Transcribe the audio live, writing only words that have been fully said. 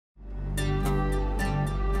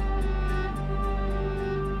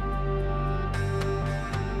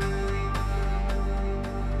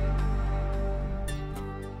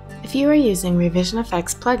If you are using revision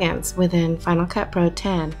effects plugins within Final Cut Pro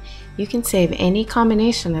 10, you can save any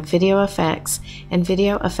combination of video effects and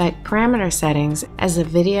video effect parameter settings as a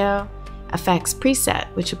video effects preset,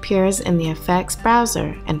 which appears in the effects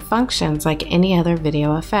browser and functions like any other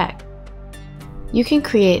video effect. You can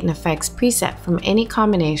create an effects preset from any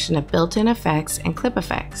combination of built-in effects and clip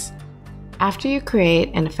effects. After you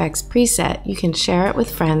create an effects preset, you can share it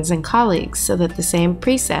with friends and colleagues so that the same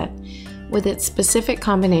preset, with its specific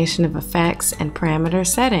combination of effects and parameter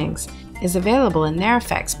settings, is available in their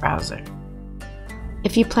effects browser.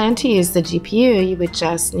 If you plan to use the GPU, you would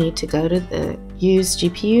just need to go to the Use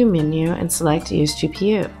GPU menu and select Use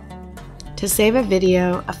GPU. To save a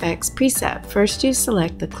video effects preset, first you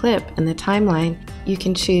select the clip in the timeline. You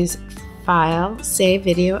can choose File, Save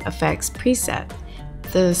Video Effects Preset.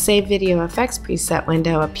 The Save Video Effects preset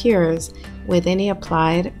window appears with any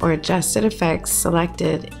applied or adjusted effects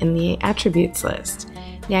selected in the attributes list.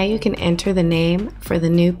 Now you can enter the name for the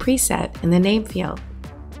new preset in the name field.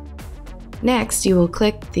 Next, you will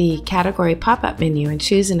click the category pop-up menu and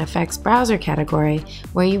choose an effects browser category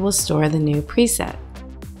where you will store the new preset.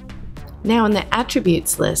 Now in the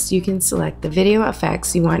attributes list, you can select the video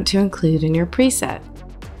effects you want to include in your preset.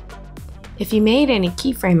 If you made any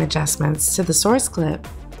keyframe adjustments to the source clip,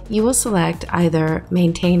 you will select either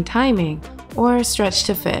Maintain Timing or Stretch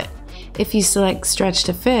to Fit. If you select Stretch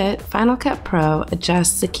to Fit, Final Cut Pro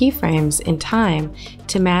adjusts the keyframes in time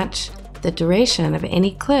to match the duration of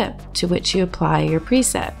any clip to which you apply your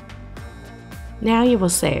preset. Now you will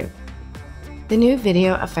save. The new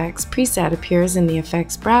video effects preset appears in the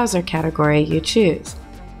effects browser category you choose,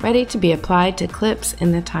 ready to be applied to clips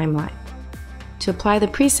in the timeline. To apply the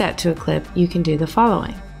preset to a clip, you can do the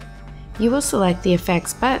following. You will select the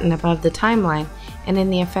effects button above the timeline, and in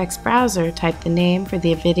the effects browser, type the name for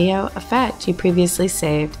the video effect you previously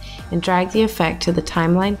saved and drag the effect to the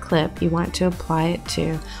timeline clip you want to apply it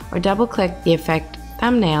to, or double-click the effect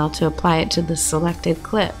thumbnail to apply it to the selected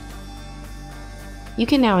clip. You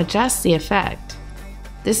can now adjust the effect.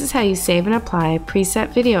 This is how you save and apply preset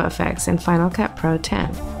video effects in Final Cut Pro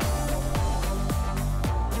 10.